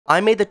I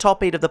made the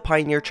top 8 of the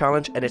Pioneer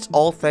Challenge, and it's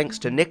all thanks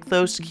to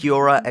Nykthos,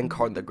 Kiora, and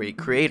Karn the Great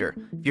Creator.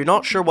 If you're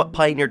not sure what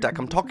Pioneer deck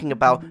I'm talking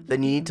about,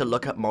 then you need to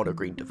look at Mono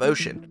Green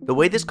Devotion. The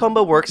way this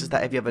combo works is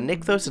that if you have a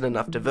Nykthos and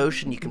enough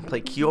Devotion, you can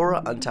play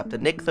Kiora, untap the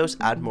Nykthos,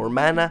 add more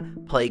mana,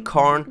 play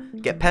Karn,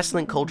 get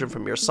Pestilent Cauldron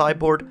from your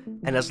sideboard,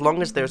 and as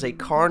long as there's a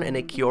Karn and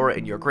a Kiora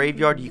in your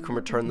graveyard, you can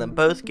return them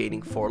both,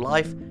 gaining 4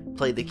 life,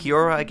 play the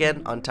Kiora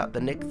again, untap the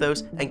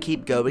Nykthos, and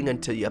keep going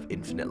until you have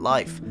infinite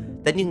life.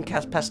 Then you can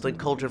cast Pestilent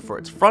Cauldron for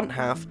its front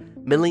half,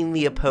 milling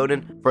the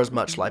opponent for as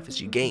much life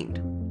as you gained.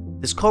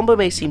 This combo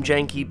may seem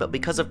janky, but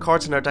because of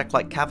cards in our deck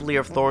like Cavalier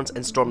of Thorns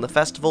and Storm the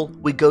Festival,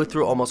 we go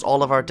through almost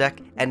all of our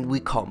deck and we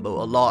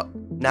combo a lot.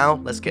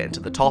 Now, let's get into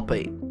the top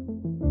 8.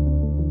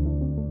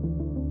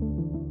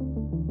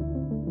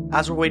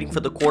 As we're waiting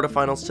for the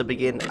quarterfinals to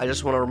begin, I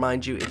just want to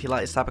remind you, if you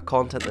like this type of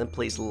content, then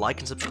please like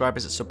and subscribe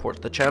as it supports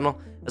the channel,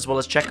 as well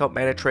as check out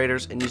Mana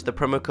Traders and use the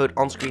promo code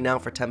on screen now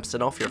for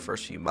 10% off your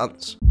first few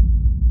months.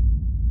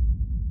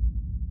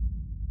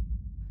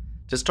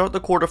 To start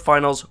the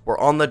quarterfinals, we're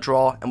on the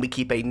draw and we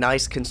keep a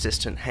nice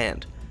consistent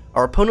hand.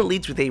 Our opponent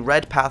leads with a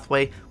red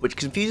pathway, which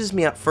confuses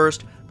me at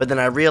first, but then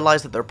I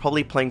realize that they're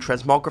probably playing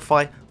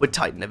Transmogrify with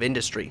Titan of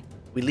Industry.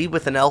 We lead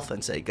with an elf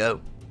and say go.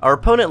 Our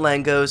opponent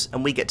land goes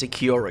and we get to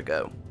Kiora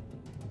go.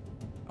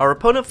 Our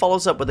opponent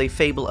follows up with a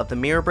Fable of the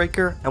Mirror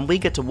Breaker, and we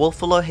get to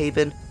Wolfwillow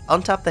Haven,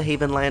 untap the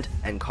Haven land,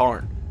 and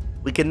Karn.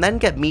 We can then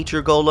get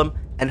Meteor Golem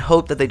and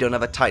hope that they don't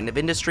have a Titan of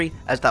Industry,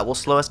 as that will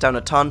slow us down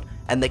a ton,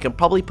 and they can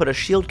probably put a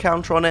shield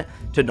counter on it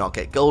to not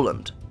get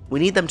golemed.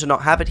 We need them to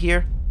not have it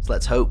here, so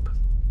let's hope.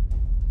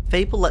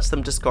 Fable lets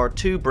them discard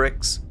 2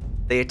 bricks.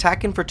 They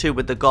attack in for 2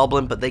 with the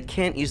Goblin, but they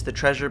can't use the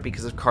treasure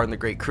because of Karn the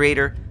Great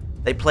Creator.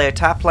 They play a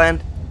tap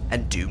land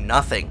and do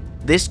nothing.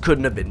 This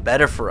couldn't have been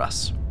better for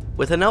us.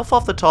 With an elf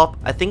off the top,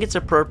 I think it's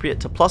appropriate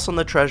to plus on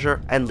the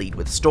treasure and lead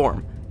with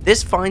Storm.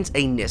 This finds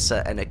a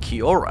Nissa and a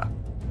Kiora.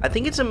 I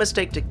think it's a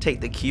mistake to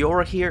take the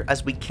Kiora here,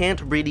 as we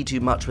can't really do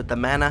much with the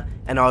mana,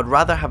 and I would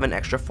rather have an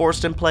extra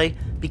Forest in play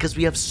because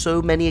we have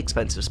so many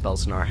expensive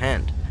spells in our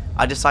hand.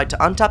 I decide to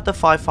untap the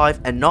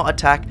 5/5 and not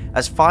attack,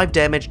 as 5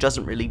 damage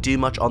doesn't really do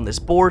much on this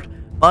board,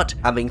 but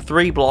having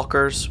 3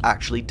 blockers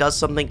actually does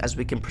something, as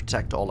we can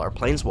protect all our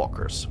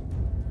planeswalkers.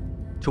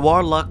 To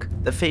our luck,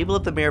 the Fable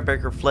of the Mirror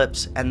Breaker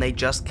flips and they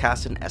just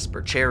cast an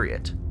Esper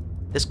Chariot.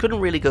 This couldn't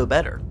really go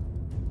better.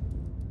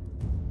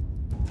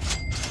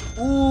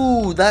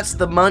 Ooh, that's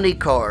the money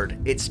card.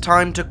 It's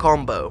time to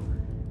combo.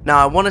 Now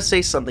I want to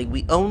say something,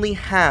 we only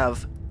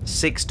have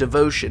 6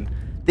 Devotion.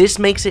 This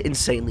makes it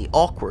insanely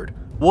awkward.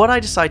 What I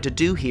decide to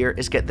do here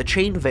is get the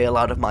Chain Veil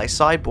out of my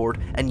sideboard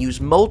and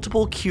use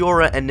multiple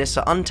Kiora and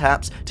Nissa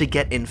untaps to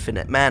get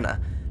infinite mana.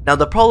 Now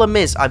the problem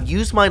is, I've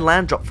used my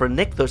land drop for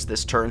Nykthos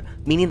this turn,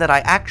 meaning that I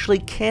actually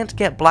can't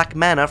get black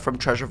mana from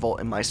Treasure Vault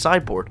in my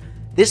sideboard.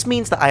 This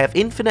means that I have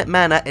infinite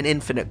mana and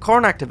infinite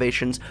Karn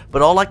activations,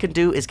 but all I can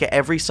do is get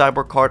every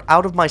sideboard card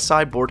out of my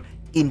sideboard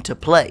into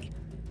play.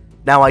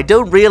 Now I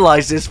don't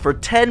realize this for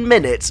 10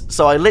 minutes,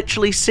 so I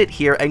literally sit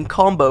here and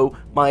combo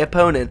my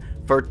opponent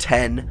for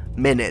 10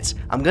 minutes.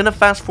 I'm gonna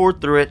fast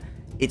forward through it,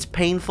 it's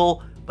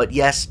painful, but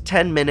yes,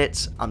 10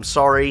 minutes, I'm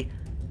sorry.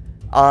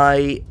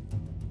 I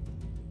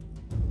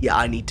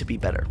need to be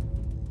better.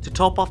 To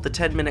top off the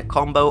 10-minute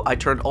combo, I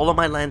turned all of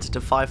my lands into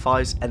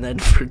 5/5s and then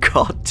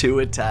forgot to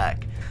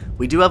attack.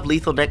 We do have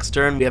lethal next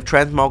turn. We have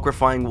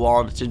Transmogrifying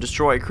Wand to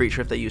destroy a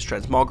creature if they use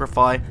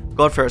Transmogrify.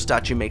 Godfarer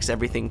Statue makes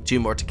everything 2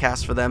 more to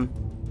cast for them,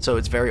 so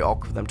it's very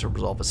awkward for them to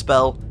resolve a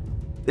spell.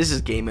 This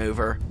is game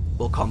over.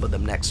 We'll combo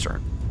them next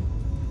turn.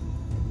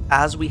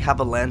 As we have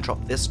a land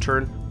drop this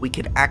turn, we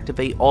can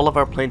activate all of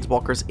our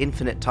Planeswalkers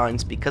infinite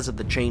times because of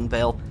the Chain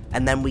Veil,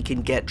 and then we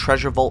can get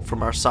Treasure Vault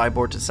from our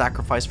sideboard to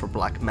sacrifice for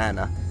black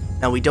mana.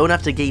 Now we don't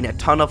have to gain a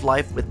ton of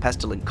life with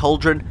Pestilent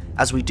Cauldron,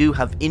 as we do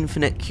have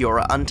infinite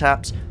Kiora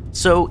untaps,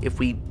 so if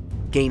we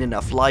gain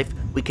enough life,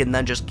 we can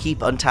then just keep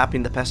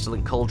untapping the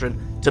Pestilent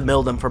Cauldron to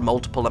mill them for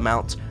multiple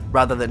amounts,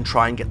 rather than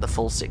try and get the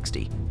full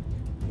 60.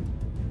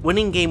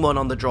 Winning game 1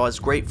 on the draw is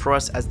great for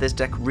us, as this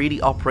deck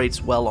really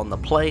operates well on the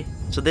play,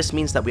 so this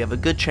means that we have a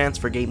good chance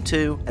for game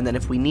 2, and then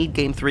if we need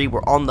game 3,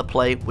 we're on the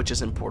play, which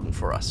is important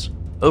for us.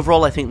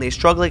 Overall, I think they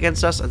struggle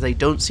against us, as they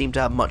don't seem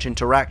to have much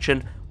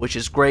interaction, which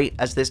is great,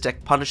 as this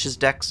deck punishes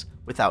decks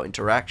without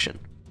interaction.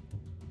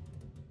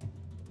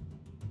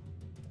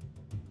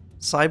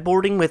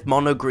 Sideboarding with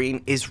mono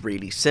green is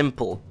really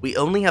simple. We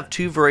only have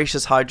 2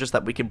 Voracious Hydras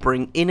that we can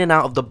bring in and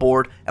out of the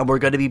board, and we're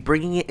going to be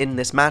bringing it in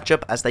this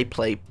matchup as they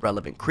play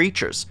relevant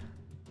creatures.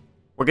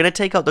 We're going to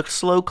take out the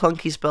slow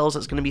clunky spells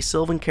that's going to be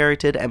Sylvan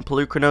Caryatid and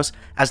Pelucranos,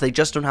 as they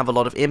just don't have a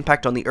lot of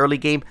impact on the early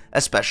game,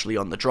 especially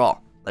on the draw.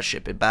 Let's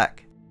ship it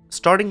back.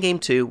 Starting game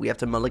 2, we have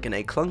to mulligan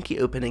a clunky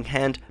opening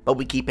hand, but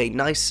we keep a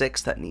nice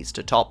 6 that needs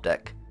to top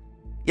deck.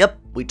 Yep,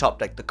 we top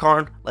deck the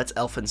Karn, let's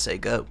elf and say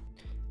go.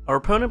 Our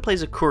opponent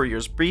plays a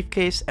Courier's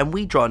Briefcase, and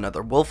we draw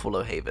another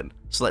Wolfwillow Haven,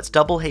 so let's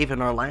double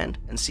Haven our land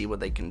and see what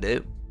they can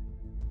do.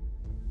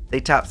 They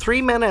tap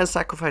 3 mana and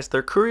sacrifice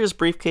their Courier's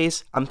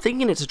Briefcase. I'm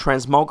thinking it's a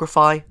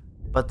Transmogrify,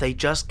 but they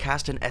just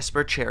cast an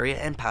Esper Chariot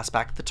and pass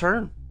back the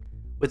turn.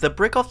 With a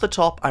brick off the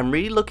top, I'm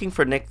really looking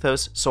for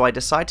Nykthos, so I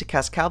decide to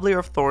cast Cavalier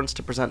of Thorns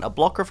to present a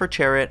blocker for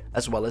Chariot,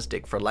 as well as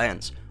dig for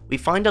lands. We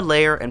find a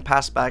lair and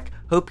pass back,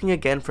 hoping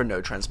again for no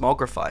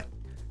Transmogrify.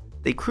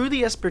 They crew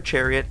the Esper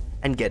Chariot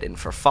and get in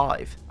for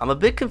 5. I'm a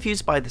bit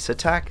confused by this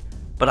attack,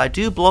 but I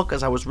do block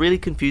as I was really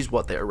confused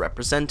what they are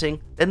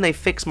representing. Then they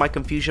fix my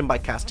confusion by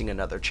casting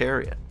another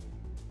Chariot.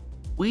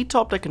 We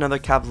top deck another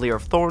Cavalier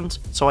of Thorns,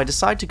 so I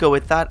decide to go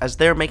with that as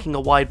they're making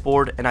a wide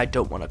board and I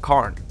don't want a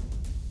Karn.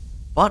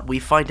 But we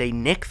find a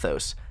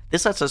Nykthos.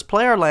 This lets us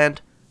play our land,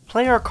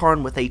 play our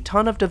Karn with a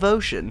ton of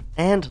devotion,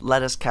 and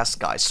let us cast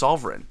Sky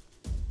Sovereign.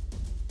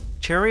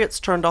 Chariot's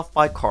turned off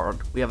by Karn,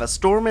 we have a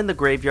Storm in the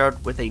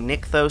graveyard with a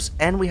Nykthos,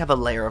 and we have a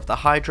Lair of the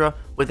Hydra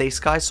with a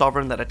Sky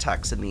Sovereign that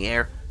attacks in the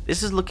air.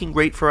 This is looking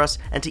great for us,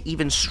 and to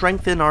even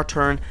strengthen our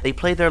turn, they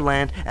play their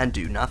land and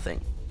do nothing.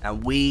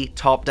 And we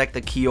top deck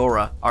the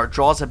Kiora. Our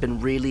draws have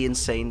been really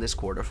insane this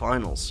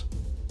quarterfinals.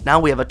 Now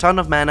we have a ton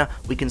of mana,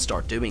 we can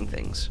start doing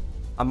things.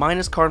 A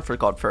minus Karn for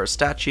Godfarer's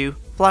statue,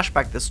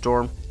 flashback the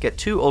Storm, get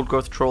 2 Old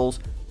Growth Trolls,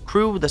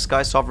 crew the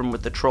Sky Sovereign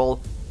with the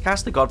Troll,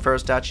 cast the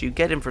Godfarer's statue,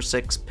 get in for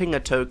 6, ping a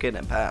token,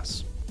 and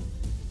pass.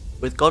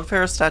 With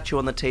Godfarer's statue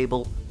on the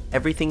table,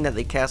 everything that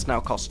they cast now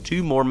costs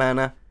 2 more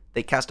mana.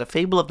 They cast a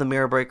Fable of the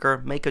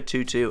Mirrorbreaker, make a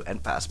 2/2,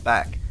 and pass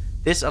back.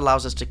 This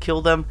allows us to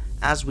kill them,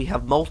 as we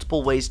have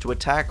multiple ways to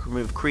attack,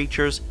 remove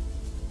creatures.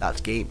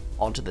 That's game,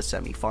 on to the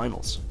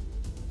semi-finals.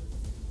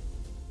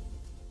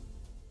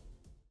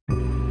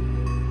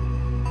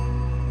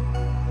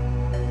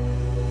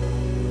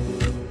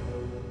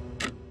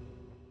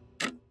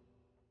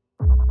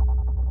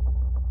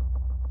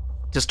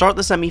 To start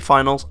the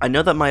semi-finals, I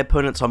know that my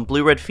opponent's on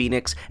Blue-Red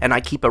Phoenix, and I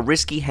keep a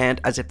risky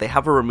hand as if they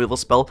have a removal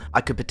spell,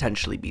 I could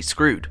potentially be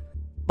screwed.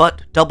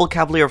 But double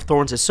Cavalier of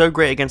Thorns is so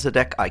great against the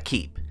deck I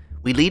keep.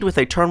 We lead with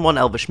a turn 1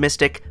 Elvish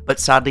Mystic, but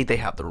sadly they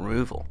have the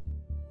removal.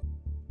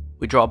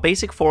 We draw a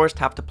basic forest,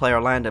 have to play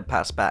our land and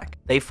pass back.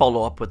 They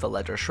follow up with a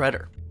Ledger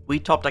Shredder. We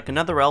top deck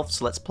another elf,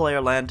 so let's play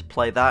our land,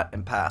 play that,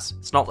 and pass.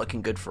 It's not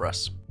looking good for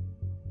us.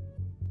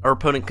 Our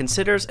opponent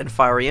considers and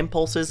Fiery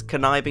Impulses,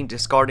 conniving,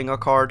 discarding a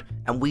card,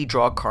 and we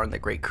draw Karn the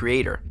Great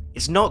Creator.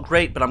 It's not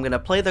great, but I'm going to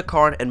play the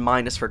Karn and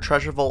minus for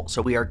Treasure Vault,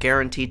 so we are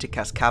guaranteed to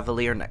cast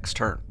Cavalier next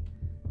turn.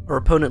 Our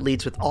opponent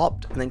leads with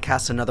Opt, and then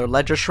casts another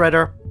Ledger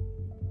Shredder,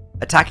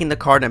 attacking the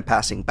card and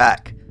passing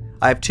back.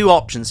 I have 2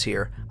 options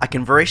here. I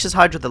can Voracious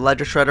Hydra the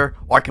Ledger Shredder,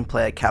 or I can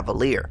play a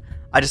Cavalier.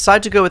 I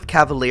decide to go with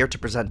Cavalier to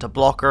present a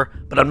blocker,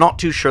 but I'm not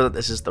too sure that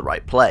this is the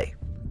right play.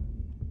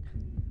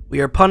 We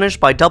are punished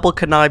by double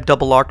Connive,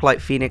 double Arclight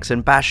Phoenix,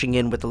 and bashing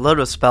in with a load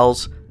of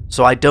spells,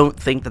 so I don't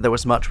think that there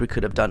was much we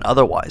could have done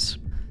otherwise.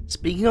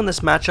 Speaking on this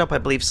matchup, I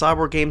believe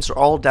Cyborg games are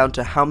all down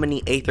to how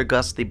many Aether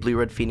Gust the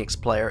Blue-Red Phoenix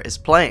player is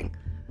playing.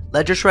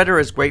 Ledger Shredder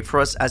is great for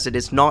us as it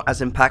is not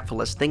as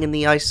impactful as Thing in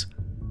the Ice,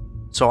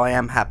 so I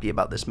am happy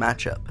about this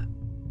matchup.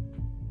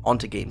 On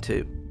to game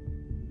 2.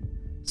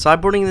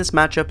 Sideboarding this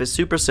matchup is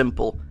super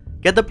simple.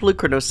 Get the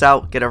Pelucranos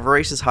out, get a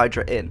Voracious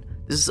Hydra in.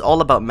 This is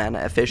all about mana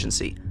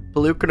efficiency.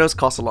 Pelucranos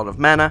costs a lot of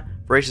mana,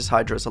 Voracious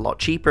Hydra is a lot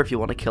cheaper if you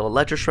want to kill a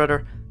Ledger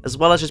Shredder, as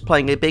well as just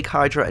playing a big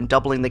Hydra and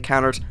doubling the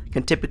counters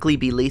can typically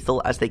be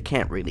lethal as they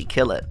can't really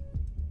kill it.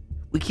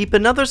 We keep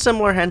another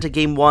similar hand to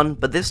game 1,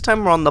 but this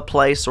time we're on the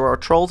play so our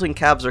Trolls and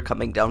Cavs are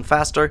coming down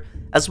faster,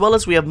 as well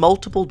as we have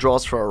multiple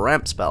draws for a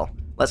ramp spell.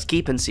 Let's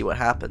keep and see what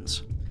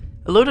happens.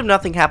 A load of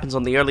nothing happens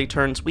on the early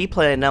turns, we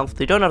play an elf,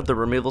 they don't have the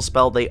removal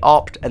spell, they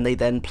opt, and they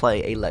then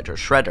play a Ledger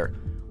Shredder.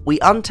 We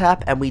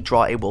untap and we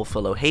draw a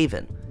Wolfwillow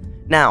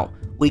Haven. Now,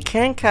 we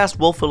can cast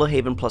Wolfwillow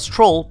Haven plus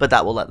Troll, but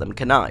that will let them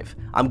connive.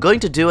 I'm going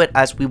to do it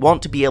as we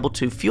want to be able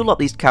to fuel up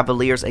these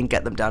Cavaliers and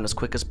get them down as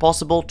quick as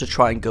possible to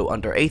try and go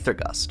under Aether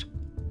Gust.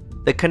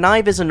 The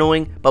connive is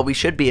annoying, but we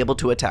should be able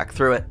to attack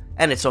through it,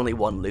 and it's only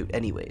 1 loot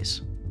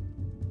anyways.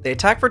 They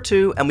attack for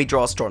 2, and we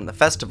draw Storm the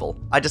Festival.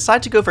 I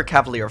decide to go for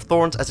Cavalier of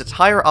Thorns as it's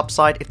higher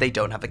upside if they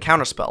don't have a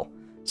counterspell.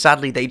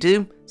 Sadly they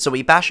do, so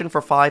we bash in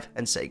for 5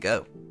 and say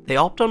go. They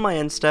opt on my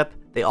end step,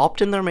 they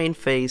opt in their main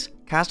phase,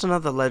 cast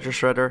another Ledger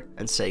Shredder,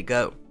 and say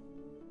go.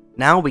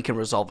 Now we can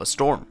resolve a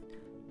Storm.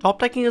 Top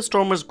decking a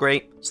Storm was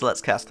great, so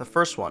let's cast the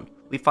first one.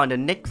 We find a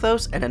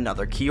Nykthos and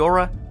another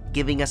Kiora,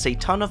 giving us a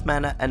ton of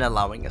mana and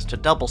allowing us to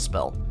double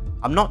spell.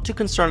 I'm not too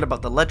concerned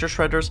about the Ledger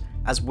Shredders,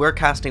 as we're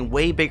casting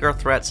way bigger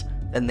threats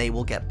than they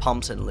will get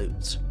pumps and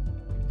loots.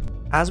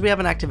 As we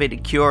haven't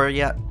activated Kiora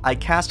yet, I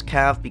cast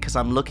Cav because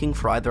I'm looking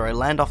for either a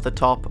land off the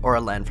top or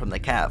a land from the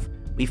Cav.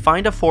 We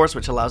find a force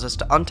which allows us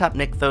to untap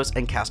Nykthos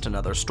and cast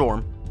another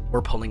Storm.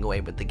 We're pulling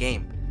away with the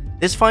game.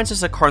 This finds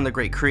us a Karn the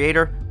Great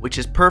Creator, which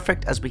is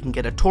perfect as we can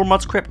get a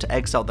Tormod's Crypt to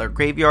exile their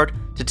graveyard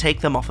to take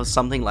them off of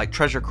something like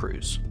Treasure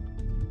Cruise.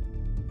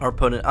 Our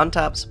opponent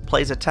untaps,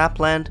 plays a tap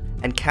land,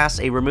 and casts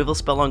a removal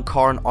spell on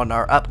Karn on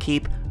our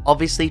upkeep,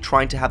 obviously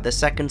trying to have the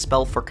second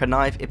spell for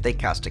Connive if they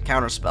cast a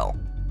counterspell.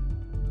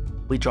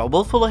 We draw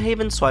Wolfwillow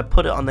Haven, so I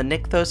put it on the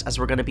Nykthos as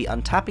we're going to be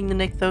untapping the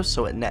Nykthos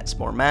so it nets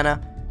more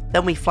mana.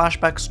 Then we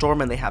flashback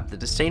Storm and they have the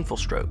Disdainful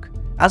Stroke.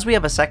 As we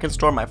have a second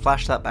Storm, I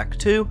flash that back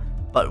too,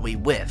 but we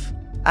whiff.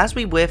 As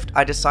we whiffed,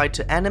 I decide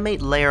to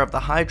animate Lair of the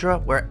Hydra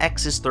where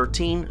X is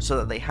 13 so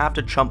that they have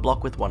to chump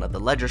block with one of the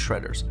Ledger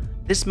Shredders.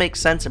 This makes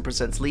sense and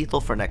presents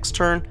lethal for next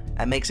turn,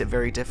 and makes it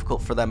very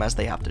difficult for them as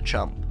they have to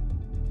chump.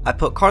 I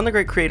put Karn the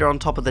Great Creator on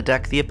top of the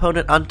deck, the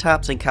opponent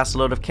untaps and casts a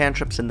load of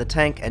cantrips in the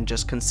tank and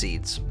just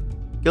concedes.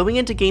 Going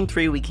into game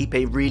 3 we keep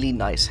a really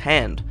nice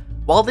hand.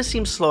 While this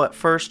seems slow at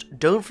first,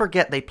 don't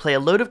forget they play a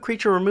load of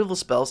creature removal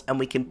spells and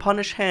we can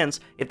punish hands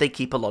if they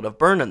keep a lot of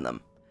burn in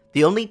them.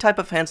 The only type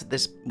of hands that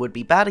this would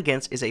be bad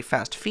against is a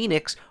fast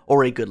Phoenix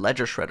or a good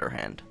Ledger Shredder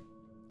hand.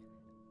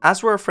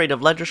 As we're afraid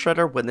of Ledger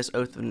Shredder, when this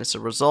Oath of Nissa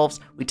resolves,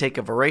 we take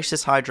a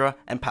Voracious Hydra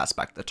and pass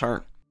back the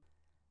turn.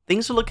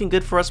 Things are looking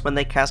good for us when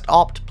they cast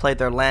Opt, play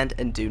their land,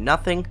 and do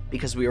nothing,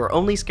 because we were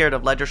only scared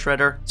of Ledger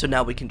Shredder, so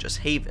now we can just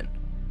Haven.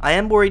 I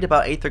am worried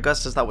about Aether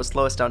Gust as that would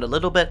slow us down a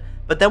little bit,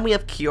 but then we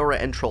have Kiora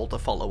and Troll to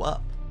follow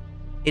up.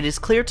 It is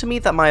clear to me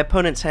that my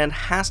opponent's hand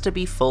has to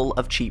be full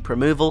of cheap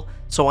removal,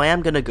 so I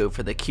am going to go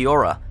for the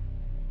Kiora.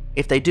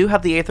 If they do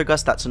have the Aether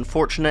Gust, that's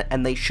unfortunate,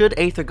 and they should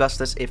Aether Gust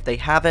this if they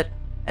have it,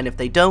 and if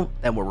they don't,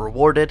 then we're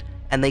rewarded,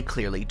 and they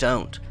clearly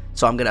don't.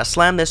 So I'm going to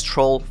slam this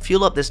Troll,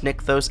 fuel up this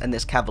Nykthos and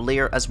this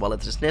Cavalier, as well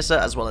as this Nissa,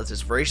 as well as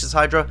this Voracious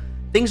Hydra.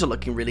 Things are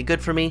looking really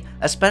good for me,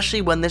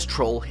 especially when this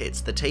Troll hits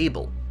the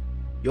table.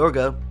 Your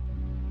go.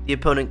 The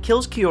opponent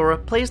kills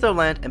Kiora, plays their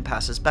land, and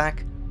passes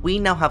back. We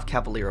now have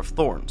Cavalier of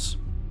Thorns.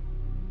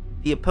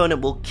 The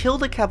opponent will kill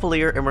the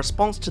Cavalier in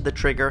response to the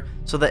trigger,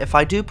 so that if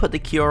I do put the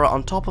Kiora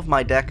on top of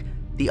my deck,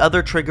 the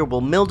other trigger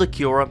will mill the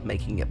Kiora,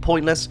 making it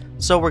pointless,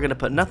 so we're going to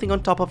put nothing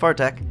on top of our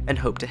deck and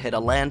hope to hit a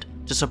land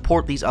to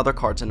support these other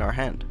cards in our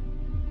hand.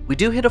 We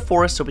do hit a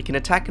forest so we can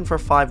attack in for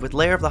 5 with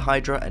Lair of the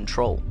Hydra and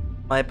Troll.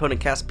 My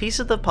opponent casts Piece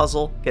of the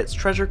Puzzle, gets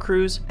Treasure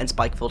Cruise and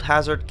Spikefield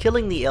Hazard,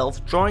 killing the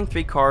elf, drawing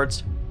 3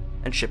 cards,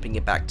 and shipping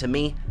it back to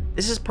me.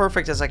 This is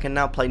perfect as I can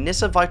now play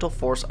Nissa Vital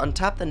Force,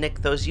 untap the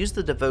Nykthos, use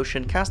the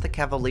Devotion, cast the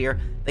Cavalier,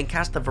 then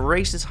cast the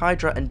Voracious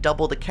Hydra and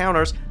double the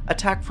counters,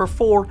 attack for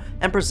 4,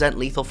 and present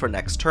lethal for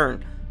next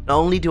turn. Not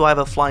only do I have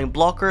a flying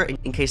blocker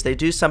in case they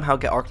do somehow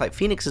get Arclight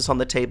Phoenixes on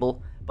the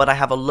table, but I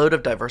have a load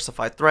of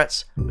diversified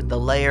threats with the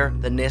Lair,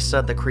 the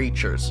Nissa, the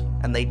creatures,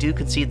 and they do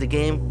concede the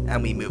game,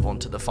 and we move on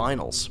to the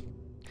finals.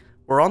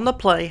 We're on the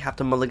play, have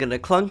to mulligan a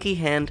clunky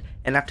hand,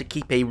 and have to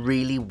keep a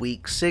really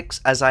weak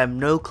 6 as I have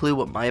no clue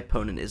what my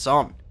opponent is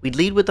on. We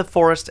lead with the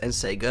forest and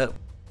say go.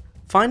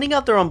 Finding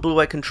out they're on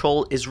blue-white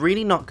control is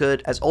really not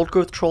good, as Old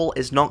Growth Troll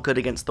is not good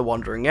against the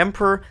Wandering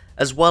Emperor,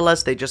 as well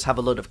as they just have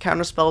a load of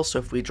counterspells, so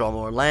if we draw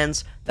more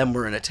lands, then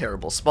we're in a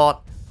terrible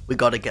spot. We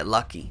gotta get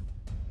lucky.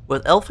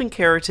 With Elfin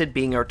Carotid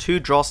being our 2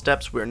 draw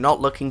steps, we're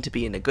not looking to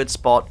be in a good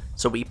spot,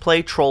 so we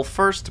play Troll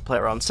first to play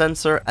our own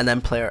Censor, and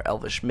then play our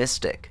Elvish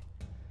Mystic.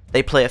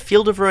 They play a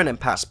Field of Ruin and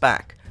pass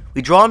back.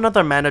 We draw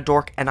another Mana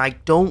Dork, and I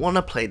don't want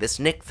to play this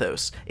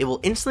Nykthos. It will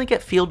instantly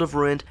get Field of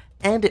Ruined,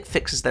 and it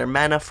fixes their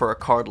mana for a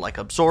card like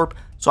Absorb,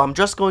 so I'm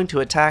just going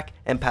to attack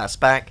and pass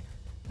back.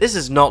 This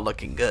is not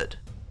looking good.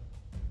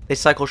 They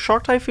cycle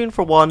Shark Typhoon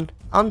for 1,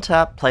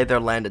 untap, play their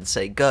land and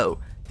say go.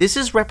 This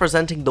is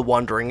representing the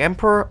Wandering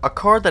Emperor, a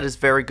card that is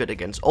very good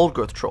against Old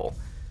Growth Troll.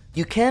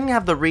 You can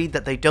have the read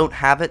that they don't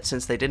have it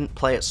since they didn't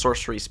play at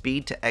sorcery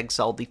speed to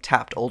exile the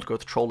tapped Old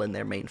Growth Troll in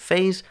their main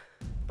phase,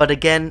 but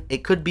again,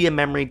 it could be a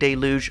Memory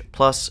Deluge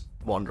plus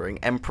Wandering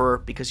Emperor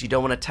because you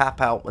don't want to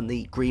tap out when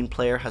the green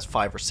player has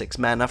 5 or 6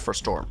 mana for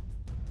Storm.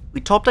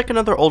 We top deck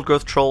another Old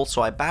Growth Troll,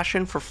 so I bash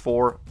in for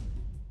 4,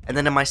 and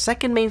then in my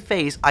second main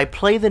phase, I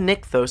play the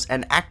Nykthos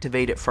and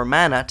activate it for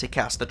mana to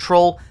cast the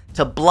Troll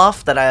to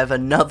bluff that I have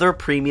another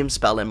premium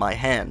spell in my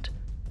hand.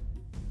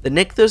 The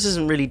Nykthos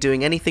isn't really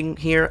doing anything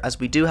here as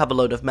we do have a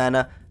load of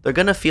mana. They're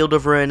going to Field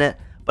of Ruin it,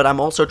 but I'm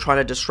also trying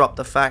to disrupt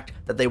the fact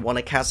that they want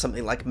to cast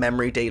something like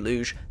Memory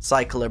Deluge,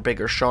 Cycle a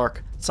Bigger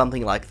Shark,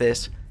 something like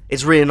this.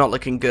 It's really not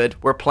looking good.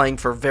 We're playing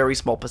for very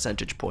small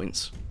percentage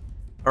points.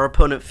 Our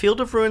opponent Field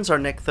of Ruins our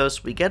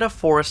Nykthos, we get a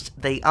forest,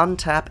 they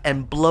untap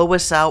and blow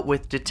us out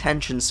with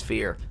Detention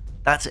Sphere.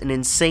 That's an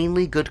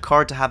insanely good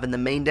card to have in the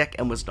main deck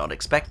and was not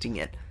expecting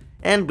it,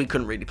 and we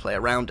couldn't really play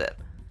around it.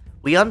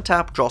 We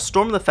untap, draw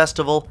Storm the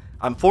Festival,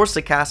 I'm forced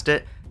to cast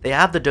it, they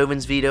have the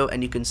Dovin's Veto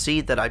and you can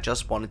see that I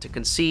just wanted to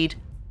concede,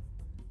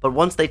 but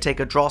once they take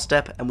a draw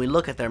step and we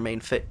look at their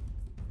main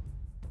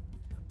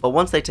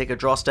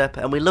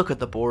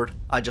the board,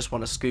 I just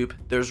want to scoop.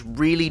 There's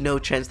really no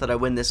chance that I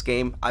win this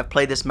game. I've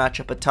played this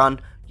matchup a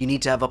ton. You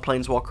need to have a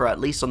Planeswalker at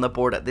least on the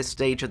board at this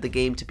stage of the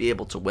game to be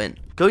able to win.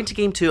 Going to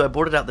game 2, I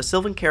boarded out the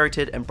Sylvan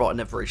Carotid and brought in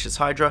a Voracious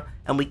Hydra,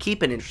 and we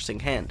keep an interesting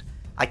hand.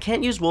 I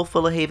can't use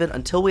Wolfwillow Haven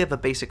until we have a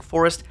basic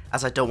forest,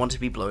 as I don't want to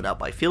be blown out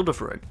by Field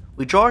of Ruin.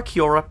 We draw a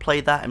Kiora, play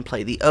that, and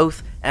play the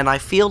Oath, and I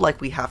feel like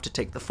we have to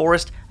take the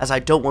forest, as I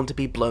don't want to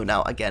be blown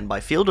out again by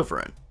Field of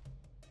Ruin.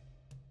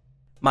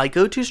 My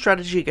go-to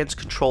strategy against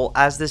control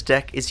as this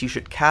deck is you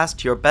should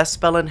cast your best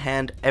spell in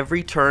hand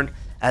every turn,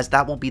 as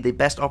that will be the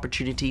best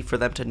opportunity for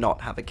them to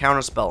not have a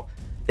counterspell.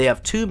 They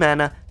have 2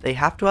 mana, they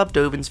have to have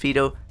Dovin's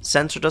Veto,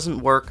 Censor doesn't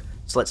work,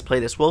 so let's play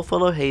this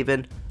Wolfwillow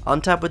Haven,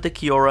 untap with the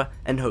Kiora,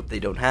 and hope they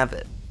don't have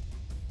it.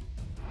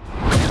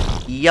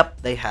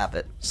 Yep, they have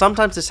it.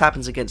 Sometimes this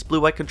happens against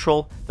blue-white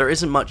control, there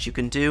isn't much you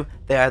can do,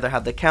 they either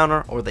have the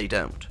counter or they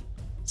don't.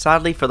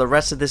 Sadly, for the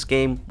rest of this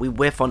game, we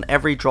whiff on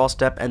every draw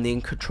step and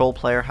the control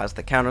player has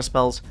the counter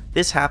spells.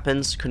 This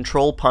happens,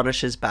 control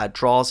punishes bad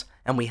draws,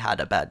 and we had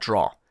a bad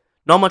draw.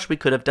 Not much we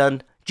could have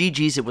done,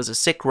 GG's, it was a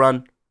sick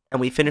run, and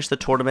we finished the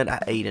tournament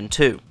at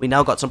 8-2. We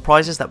now got some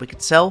prizes that we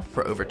could sell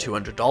for over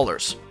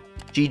 $200.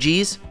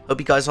 GG's, hope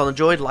you guys all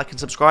enjoyed, like and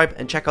subscribe,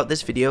 and check out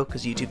this video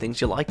because YouTube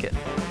thinks you'll like it.